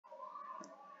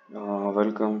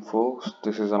Welcome, folks.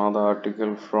 This is another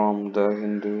article from the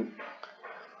Hindu,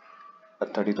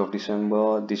 30th of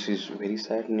December. This is very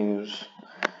sad news.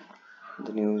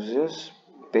 The news is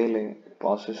Pele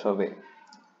passes away.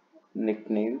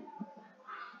 Nickname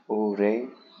Ore.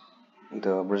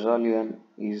 The Brazilian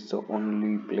is the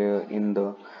only player in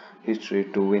the history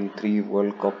to win three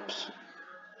World Cups,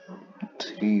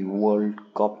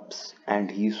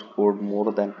 and he scored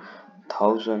more than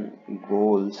 1,000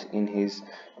 goals in his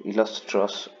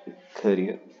illustrious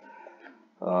career.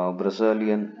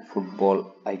 Brazilian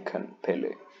football icon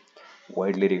Pele,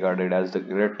 widely regarded as the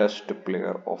greatest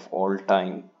player of all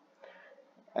time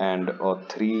and a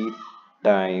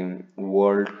three-time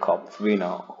World Cup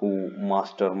winner who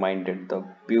masterminded the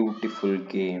beautiful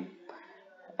game,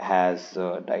 has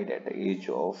died at the age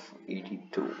of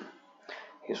 82.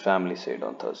 His family said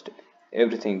on Thursday,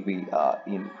 "Everything we are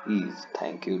in is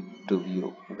thank you to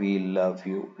you. We love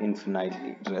you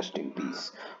infinitely. Rest in peace."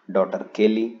 Daughter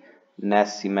Kelly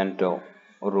Nascimento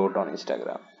wrote on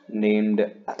Instagram, named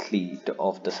Athlete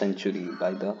of the Century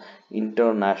by the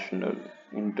International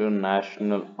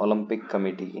Olympic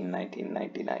Committee in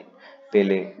 1999.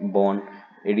 Pele, born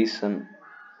Edison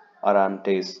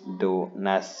Arantes do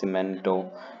Nascimento,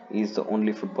 is the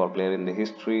only football player in the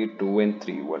history to win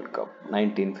three World Cup: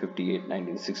 1958,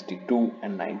 1962,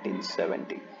 and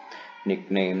 1970.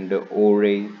 Nicknamed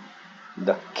Ore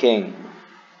the King,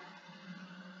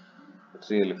 it's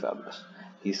really fabulous.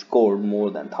 He scored more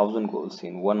than 1,000 goals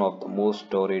in one of the most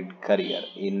storied career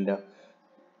in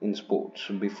sports.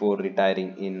 Before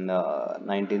retiring in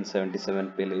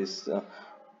 1977, Pele's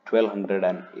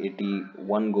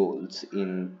 1,281 goals in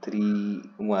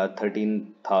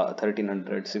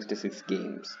 1,366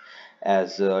 games, as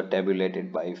tabulated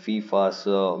by FIFA's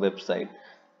website,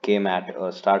 came at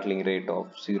a startling rate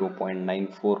of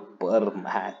 0.94 per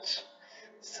match.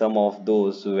 Some of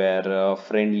those were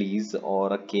friendlies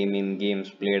or came in games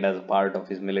played as part of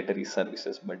his military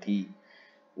services, but he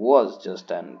was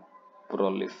just an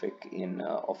prolific in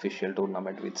official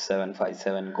tournament with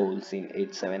 757 goals in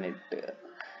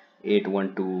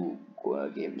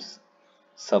 812 games.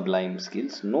 Sublime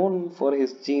skills. Known for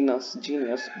his genius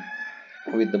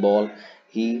with the ball,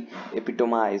 he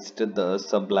epitomized the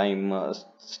sublime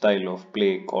style of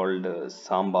play called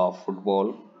samba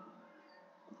football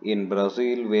in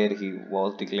Brazil, where he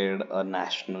was declared a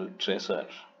national treasure.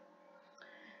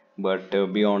 But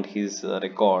beyond his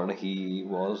record, he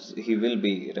will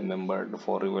be remembered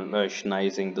for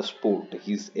revolutionizing the sport.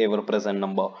 His ever-present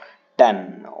number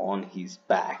 10 on his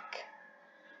back,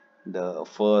 the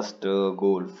first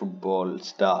global football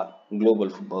star.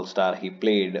 He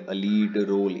played a lead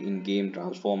role in game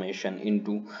transformation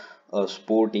into a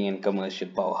sporting and commercial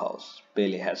powerhouse.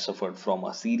 Pele has suffered from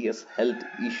a serious health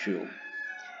issue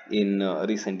in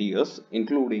recent years,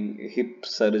 including hip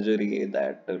surgery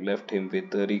that left him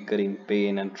with recurring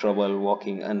pain and trouble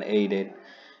walking unaided.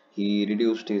 He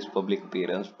reduced his public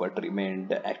appearance but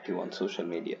remained active on social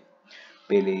media.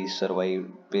 Pele is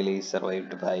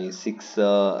survived by six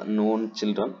known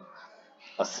children.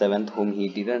 A seventh, whom he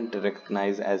didn't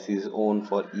recognize as his own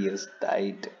for years,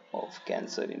 died of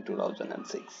cancer in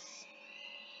 2006.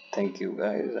 Thank you,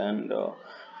 guys, and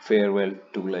farewell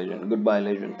to legend. Goodbye,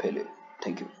 legend Pele.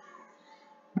 Thank you.